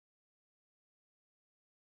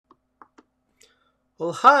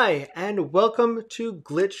Well, hi, and welcome to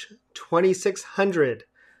Glitch 2600.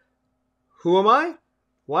 Who am I?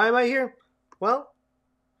 Why am I here? Well,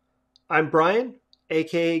 I'm Brian,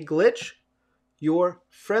 aka Glitch, your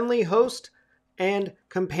friendly host and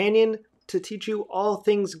companion to teach you all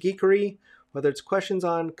things geekery, whether it's questions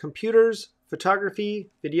on computers, photography,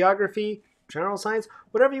 videography, general science,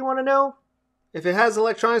 whatever you want to know. If it has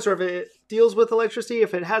electronics or if it deals with electricity,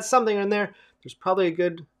 if it has something in there, there's probably a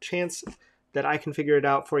good chance that I can figure it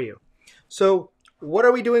out for you. So what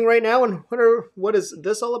are we doing right now, and what is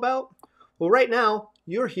this all about? Well, right now,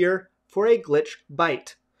 you're here for a Glitch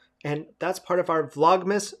Byte, and that's part of our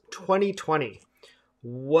Vlogmas 2020.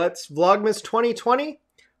 What's Vlogmas 2020?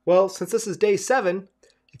 Well, since this is day 7,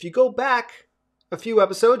 if you go back a few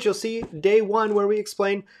episodes, you'll see day 1 where we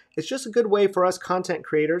explain it's just a good way for us content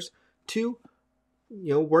creators to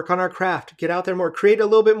work on our craft, get out there more, create a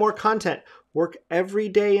little bit more content, work every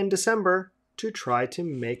day in December to try to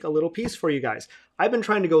make a little piece for you guys. I've been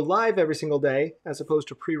trying to go live every single day as opposed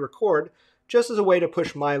to pre-record, just as a way to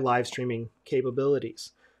push my live streaming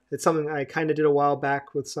capabilities. It's something I kind of did a while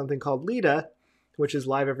back with something called Lita, which is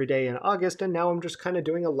live every day in August, and now I'm just kind of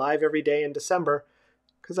doing a live every day in December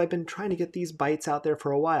because I've been trying to get these bites out there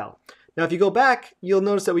for a while. Now, if you go back, you'll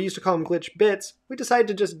notice that we used to call them Glitch Bits. We decided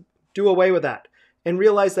to just do away with that and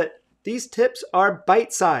realize that these tips are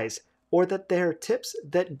bite size, or that they're tips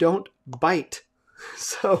that don't bite.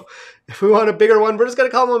 So if we want a bigger one, we're just going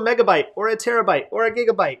to call them a megabyte or a terabyte or a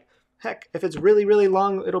gigabyte. Heck, if it's really, really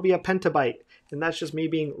long, it'll be a pentabyte. And that's just me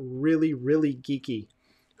being really, really geeky.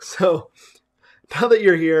 So now that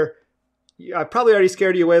you're here, I probably already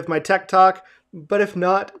scared you away with my tech talk. But if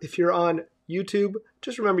not, if you're on YouTube,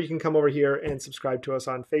 just remember you can come over here and subscribe to us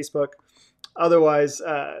on Facebook. Otherwise,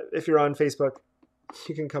 if you're on Facebook,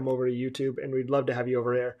 you can come over to YouTube, and we'd love to have you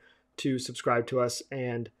over there to subscribe to us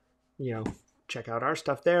and, check out our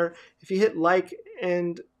stuff there. If you hit like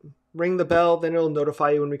and ring the bell, then it'll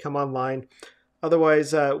notify you when we come online.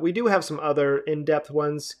 Otherwise, we do have some other in-depth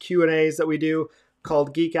ones, Q&As that we do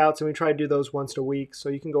called Geek Outs, and we try to do those once a week. So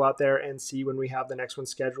you can go out there and see when we have the next one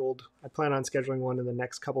scheduled. I plan on scheduling one in the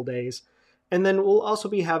next couple days. And then we'll also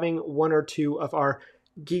be having 1 or 2 of our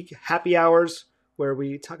Geek Happy Hours where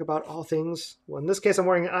we talk about all things. Well, in this case, I'm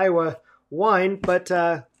wearing Iowa wine, but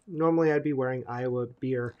normally I'd be wearing Iowa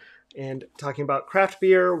beer and talking about craft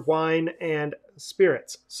beer, wine, and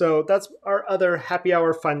spirits. So that's our other happy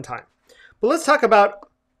hour fun time. But let's talk about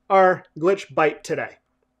our Glitch Byte today.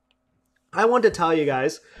 I want to tell you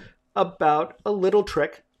guys about a little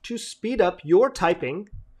trick to speed up your typing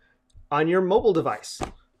on your mobile device.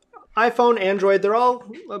 iPhone, Android, they're all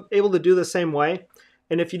able to do the same way.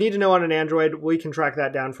 And if you need to know on an Android, we can track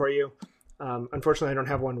that down for you. Unfortunately, I don't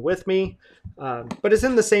have one with me, but it's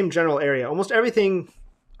in the same general area. Almost everything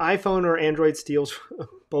iPhone or Android steals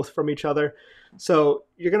both from each other. So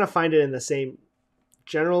you're going to find it in the same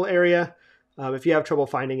general area. If you have trouble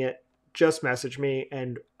finding it, just message me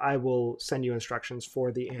and I will send you instructions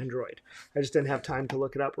for the Android. I just didn't have time to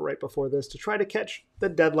look it up right before this to try to catch the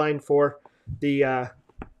deadline for the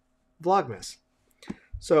Vlogmas.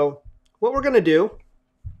 So what we're going to do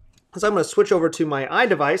is I'm going to switch over to my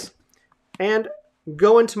iDevice and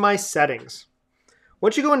go into my settings.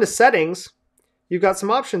 Once you go into settings, you've got some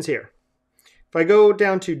options here. If I go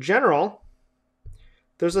down to general,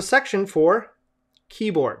 there's a section for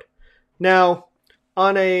keyboard. Now,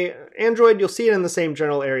 on a Android, you'll see it in the same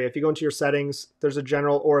general area. If you go into your settings, there's a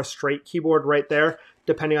general or a straight keyboard right there,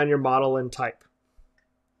 depending on your model and type.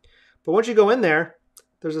 But once you go in there,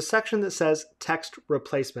 there's a section that says text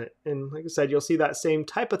replacement. And like I said, you'll see that same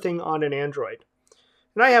type of thing on an Android.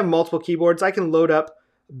 And I have multiple keyboards. I can load up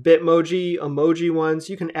Bitmoji, emoji ones.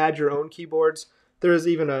 You can add your own keyboards. There is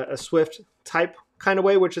even a Swift type kind of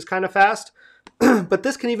way, which is kind of fast. But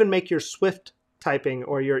this can even make your Swift typing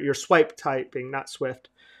or your swipe typing, not Swift,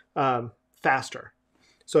 faster.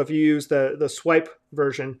 So if you use the swipe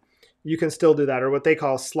version, you can still do that, or what they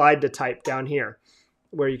call slide to type down here,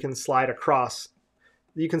 where you can slide across.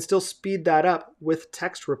 You can still speed that up with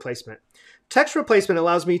text replacement. Text replacement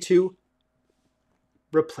allows me to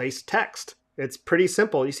replace text. It's pretty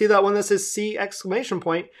simple. You see that one that says C exclamation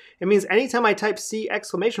point? It means anytime I type C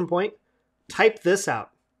exclamation point, type this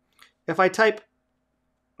out. If I type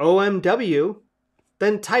OMW,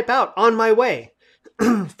 then type out on my way.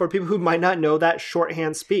 For people who might not know that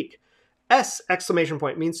shorthand speak. S exclamation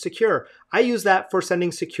point means secure. I use that for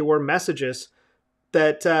sending secure messages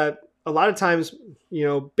that a lot of times,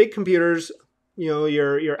 big computers,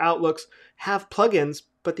 your Outlooks have plugins,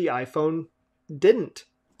 but the iPhone didn't.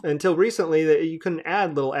 Until recently, that you couldn't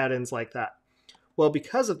add little add-ins like that. Well,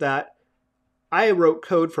 because of that, I wrote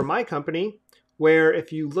code for my company where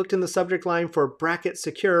if you looked in the subject line for bracket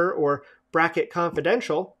secure or bracket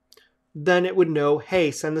confidential, then it would know, hey,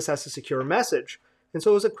 send this as a secure message. And so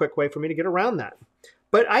it was a quick way for me to get around that.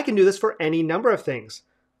 But I can do this for any number of things.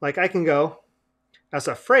 Like I can go as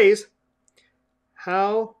a phrase,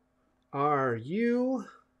 how are you,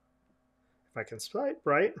 if I can swipe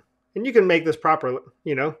right, and you can make this proper,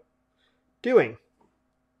 doing.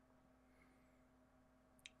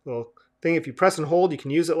 Little thing, if you press and hold, you can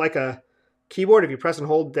use it like a keyboard. If you press and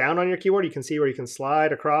hold down on your keyboard, you can see where you can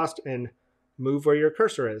slide across and move where your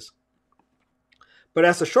cursor is. But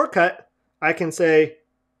as a shortcut, I can say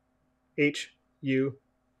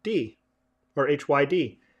H-U-D or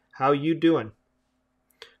H-Y-D. How you doing?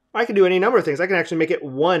 I can do any number of things. I can actually make it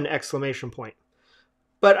one exclamation point.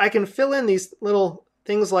 But I can fill in these little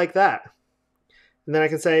things like that. And then I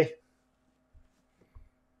can say,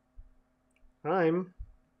 I'm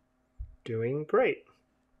doing great.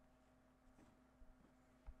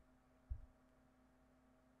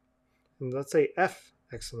 And let's say F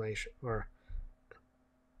exclamation, or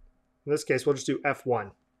in this case, we'll just do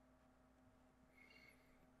F1.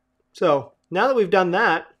 So now that we've done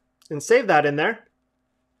that and save that in there,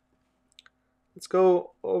 let's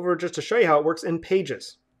go over just to show you how it works in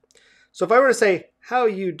Pages. So if I were to say, how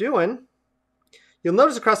you doing? You'll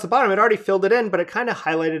notice across the bottom, it already filled it in, but it kind of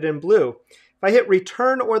highlighted in blue. If I hit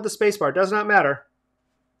return or the spacebar, does not matter.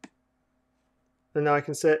 And now I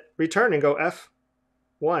can hit return and go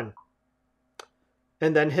F1.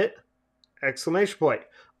 And then hit exclamation point.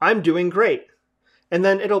 I'm doing great. And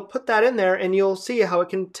then it'll put that in there and you'll see how it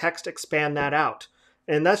can text expand that out.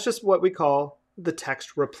 And that's just what we call the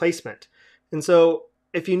text replacement. And so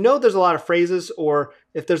if you know there's a lot of phrases, or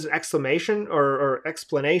if there's an exclamation or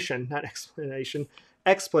explanation, not explanation,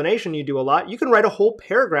 explanation you do a lot, you can write a whole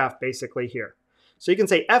paragraph basically here. So you can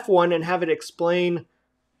say F1 and have it explain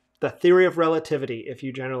the theory of relativity if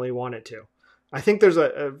you generally want it to. I think there's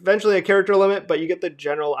eventually a character limit, but you get the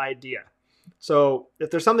general idea. So if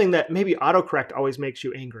there's something that maybe autocorrect always makes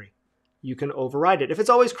you angry, you can override it. If it's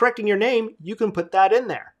always correcting your name, you can put that in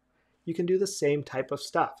there. You can do the same type of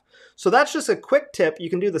stuff. So that's just a quick tip. You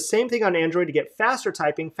can do the same thing on Android to get faster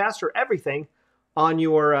typing, faster everything on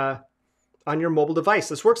your mobile device.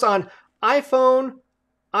 This works on iPhone,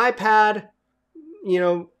 iPad,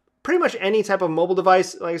 pretty much any type of mobile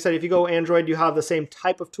device. Like I said, if you go Android, you have the same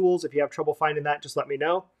type of tools. If you have trouble finding that, just let me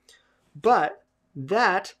know. But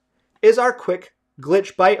that is our quick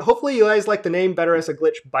Glitch Byte. Hopefully you guys like the name better as a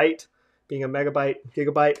Glitch Byte, being a megabyte,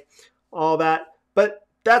 gigabyte, all that. But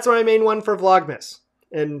that's my main one for Vlogmas.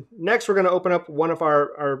 And next we're going to open up one of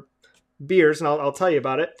our beers, and I'll tell you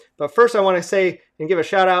about it. But first I want to say and give a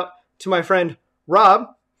shout out to my friend Rob,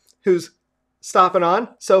 who's stopping on.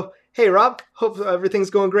 So, hey Rob, hope everything's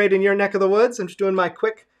going great in your neck of the woods. I'm just doing my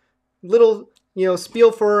quick little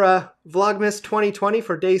spiel for Vlogmas 2020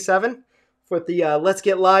 for day 7 with the Let's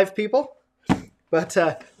Get Live people. But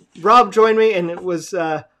Rob joined me, and it was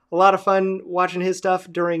a lot of fun watching his stuff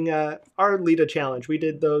during our Lita challenge. We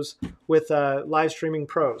did those with live streaming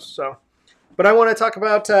pros. So, but I want to talk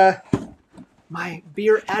about my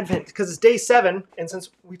beer advent because it's day 7, and since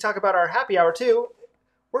we talk about our happy hour too,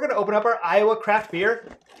 we're going to open up our Iowa craft beer,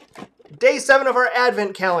 day 7 of our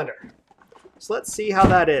advent calendar. So let's see how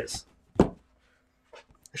that is.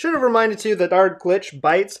 I should have reminded you that our Glitch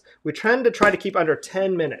Bytes, we tend to try to keep under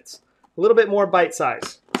 10 minutes. A little bit more bite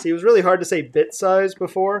size. See, it was really hard to say bit size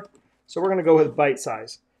before, so we're going to go with bite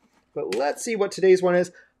size. But let's see what today's one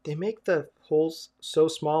is. They make the holes so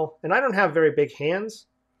small, and I don't have very big hands.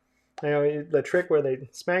 I know the trick where they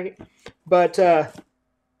smack it, but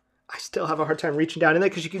I still have a hard time reaching down in there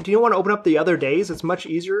because you don't want to open up the other days. It's much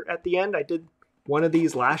easier at the end. I did one of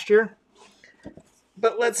these last year.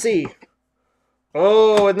 But let's see.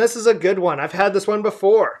 Oh, and this is a good one. I've had this one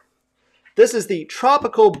before. This is the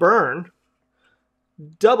Tropical Burn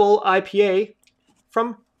Double IPA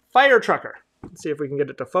from Fire Trucker. Let's see if we can get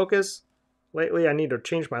it to focus. Lately, I need to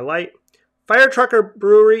change my light. Fire Trucker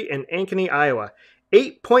Brewery in Ankeny, Iowa.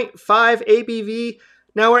 8.5 ABV.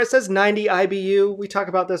 Now, where it says 90 IBU, we talk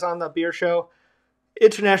about this on the beer show.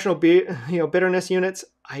 International beer, bitterness units.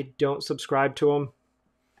 I don't subscribe to them.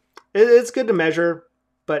 It's good to measure,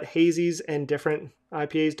 but hazies and different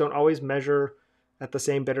IPAs don't always measure at the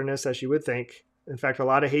same bitterness as you would think. In fact, a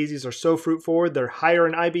lot of hazies are so fruit forward, they're higher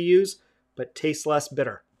in IBUs, but taste less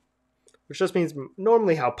bitter, which just means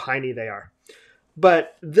normally how piney they are.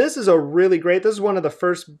 But this is a really great, this is one of the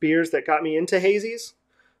first beers that got me into hazies,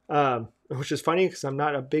 which is funny because I'm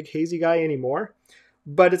not a big hazy guy anymore.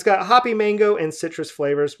 But it's got hoppy mango and citrus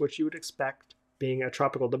flavors, which you would expect being a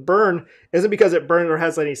tropical. The burn isn't because it burns or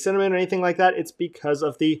has any cinnamon or anything like that. It's because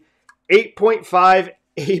of the 8.5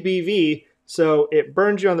 ABV, so it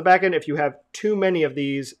burns you on the back end. If you have too many of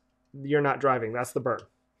these, you're not driving. That's the burn.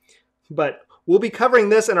 But we'll be covering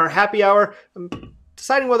this in our happy hour. I'm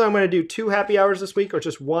deciding whether I'm going to do 2 happy hours this week or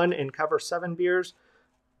just 1 and cover 7 beers.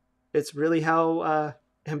 It's really how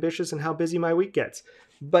ambitious and how busy my week gets.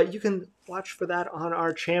 But you can watch for that on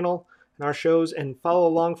our channel and our shows and follow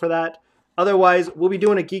along for that. Otherwise, we'll be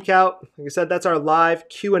doing a Geek Out. Like I said, that's our live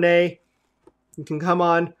Q&A. You can come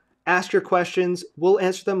on, ask your questions. We'll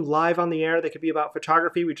answer them live on the air. They could be about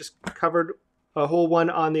photography. We just covered a whole one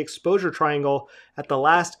on the exposure triangle at the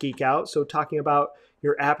last Geek Out. So talking about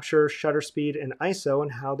your aperture, shutter speed, and ISO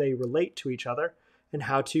and how they relate to each other and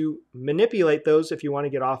how to manipulate those if you want to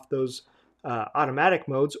get off those automatic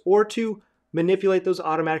modes or to manipulate those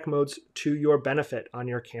automatic modes to your benefit on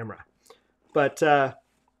your camera. But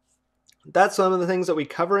that's some of the things that we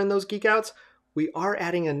cover in those Geek Outs. We are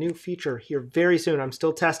adding a new feature here very soon. I'm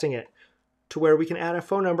still testing it to where we can add a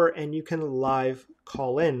phone number and you can live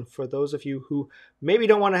call in for those of you who maybe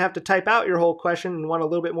don't want to have to type out your whole question and want a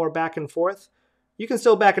little bit more back and forth. You can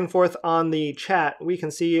still back and forth on the chat. We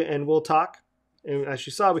can see you and we'll talk. And as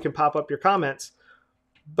you saw, we can pop up your comments.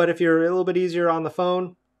 But if you're a little bit easier on the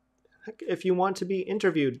phone, if you want to be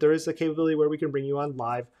interviewed, there is a capability where we can bring you on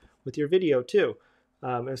live with your video too,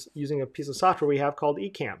 using a piece of software we have called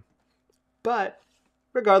Ecamm. But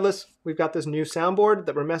regardless, we've got this new soundboard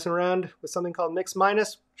that we're messing around with, something called Mix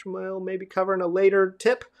Minus, which we'll maybe cover in a later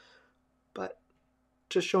tip. But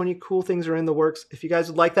just showing you cool things are in the works. If you guys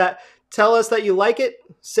would like that, tell us that you like it.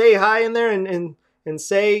 Say hi in there and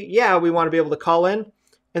say, yeah, we want to be able to call in.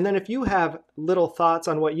 And then if you have little thoughts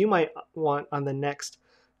on what you might want on the next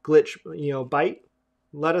Glitch Byte,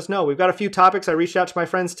 let us know. We've got a few topics. I reached out to my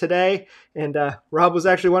friends today, and Rob was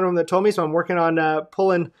actually one of them that told me, so I'm working on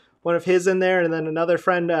pulling one of his in there. And then another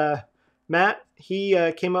friend, Matt,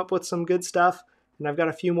 he came up with some good stuff, and I've got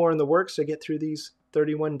a few more in the works to get through these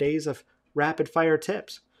 31 days of rapid fire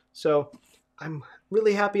tips. So I'm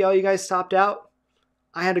really happy all you guys stopped out.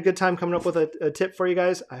 I had a good time coming up with a tip for you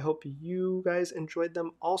guys. I hope you guys enjoyed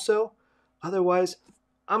them also. Otherwise,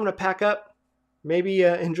 I'm going to pack up, maybe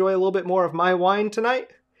enjoy a little bit more of my wine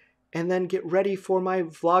tonight, and then get ready for my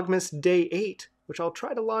Vlogmas Day 8, which I'll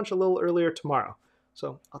try to launch a little earlier tomorrow.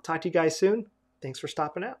 So I'll talk to you guys soon. Thanks for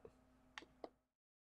stopping out.